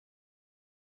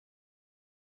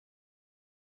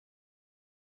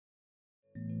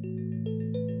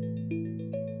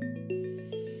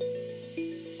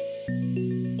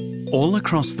All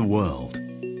across the world,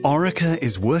 Orica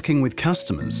is working with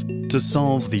customers to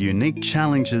solve the unique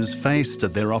challenges faced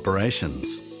at their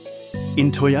operations.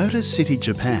 In Toyota City,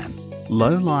 Japan,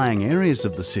 low-lying areas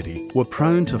of the city were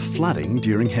prone to flooding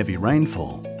during heavy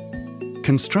rainfall.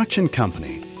 Construction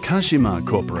company Kajima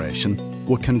Corporation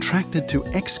were contracted to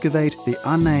excavate the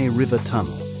Anei River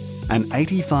tunnel, an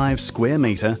 85 square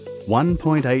metre,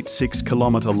 1.86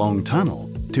 kilometre long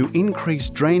tunnel to increase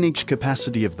drainage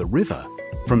capacity of the river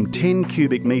from 10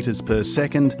 cubic metres per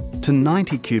second to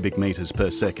 90 cubic metres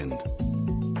per second.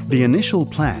 The initial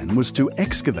plan was to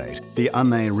excavate the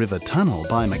Anei River tunnel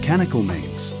by mechanical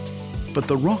means, but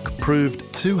the rock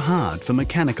proved too hard for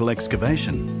mechanical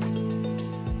excavation.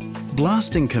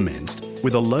 Blasting commenced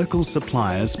with a local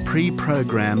supplier's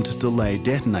pre-programmed delay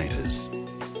detonators.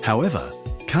 However,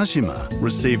 Kajima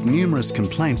received numerous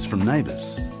complaints from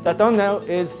neighbours. The tunnel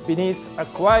is beneath a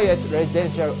quiet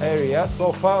residential area,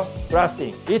 so for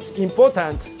blasting, it's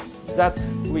important that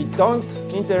we don't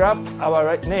interrupt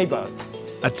our neighbours.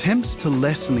 Attempts to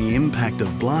lessen the impact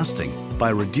of blasting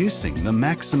by reducing the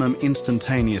maximum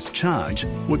instantaneous charge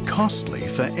were costly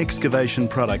for excavation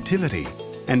productivity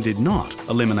and did not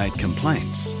eliminate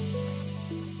complaints.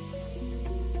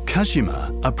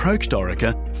 Kajima approached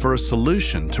Orica for a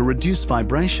solution to reduce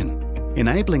vibration,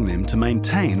 enabling them to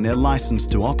maintain their licence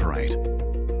to operate.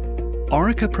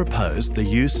 Orica proposed the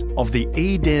use of the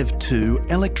eDev 2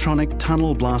 electronic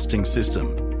tunnel blasting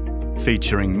system.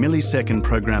 Featuring millisecond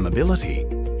programmability,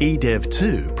 eDev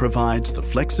 2 provides the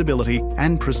flexibility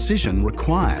and precision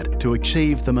required to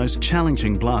achieve the most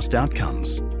challenging blast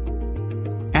outcomes.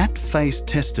 At-face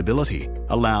testability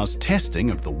allows testing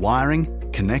of the wiring,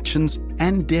 connections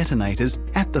and detonators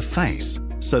at the face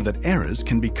so that errors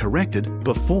can be corrected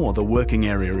before the working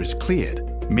area is cleared,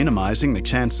 minimising the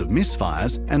chance of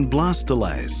misfires and blast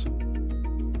delays.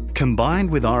 Combined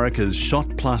with Orica's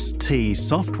SHOTPlus T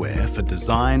software for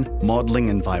design, modelling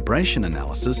and vibration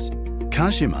analysis,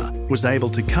 Kajima was able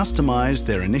to customise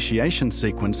their initiation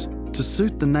sequence to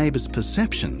suit the neighbours'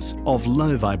 perceptions of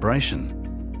low vibration.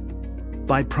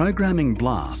 By programming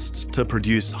blasts to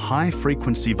produce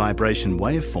high-frequency vibration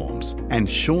waveforms and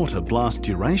shorter blast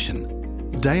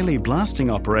duration, daily blasting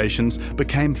operations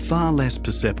became far less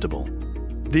perceptible.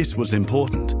 This was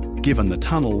important, given the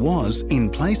tunnel was, in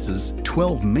places,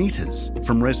 12 metres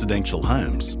from residential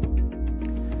homes.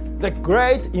 The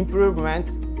great improvement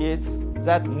is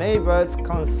that neighbours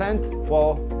consent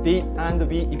for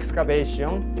D&B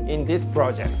excavation in this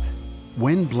project.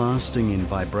 When blasting in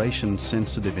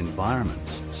vibration-sensitive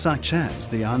environments, such as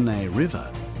the Anei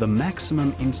River, the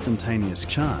maximum instantaneous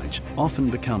charge often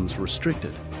becomes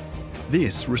restricted.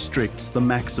 This restricts the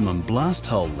maximum blast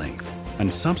hole length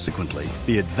and subsequently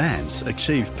the advance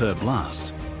achieved per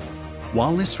blast.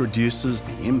 While this reduces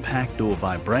the impact or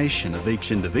vibration of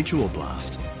each individual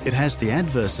blast, it has the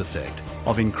adverse effect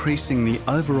of increasing the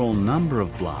overall number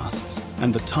of blasts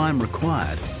and the time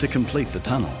required to complete the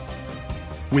tunnel.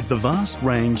 With the vast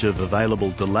range of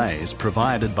available delays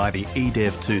provided by the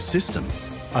eDev 2 system,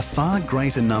 a far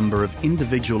greater number of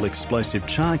individual explosive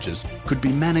charges could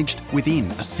be managed within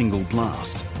a single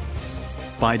blast.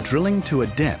 By drilling to a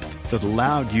depth that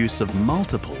allowed use of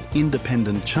multiple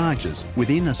independent charges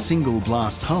within a single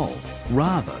blast hole,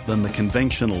 rather than the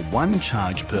conventional one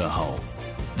charge per hole,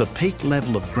 the peak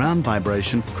level of ground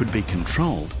vibration could be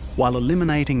controlled while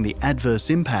eliminating the adverse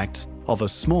impacts of a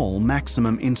small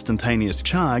maximum instantaneous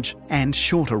charge and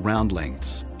shorter round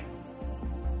lengths.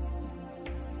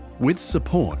 With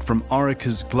support from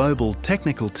Orica's global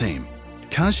technical team,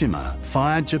 Kajima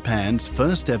fired Japan's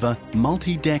first ever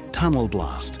multi-deck tunnel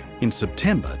blast in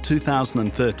September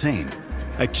 2013,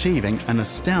 achieving an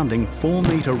astounding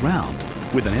 4-metre round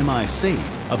with an MIC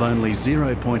of only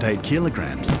 0.8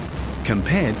 kilograms,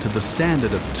 compared to the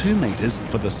standard of 2 metres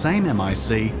for the same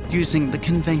MIC using the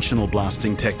conventional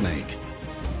blasting technique.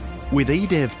 With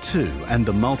eDev 2 and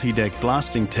the multi-deck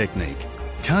blasting technique,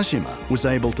 Kajima was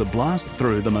able to blast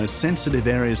through the most sensitive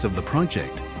areas of the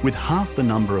project with half the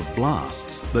number of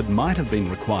blasts that might have been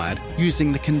required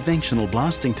using the conventional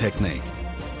blasting technique,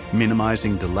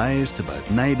 minimising delays to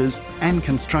both neighbours and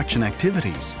construction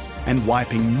activities and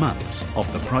wiping months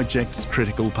off the project's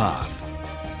critical path.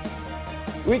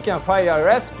 We can fire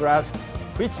less blast,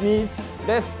 which means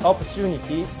less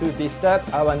opportunity to disturb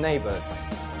our neighbours.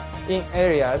 In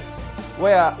areas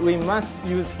where we must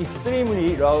use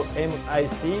extremely low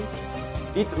MIC,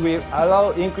 it will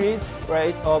allow increased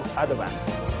rate of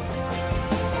advance.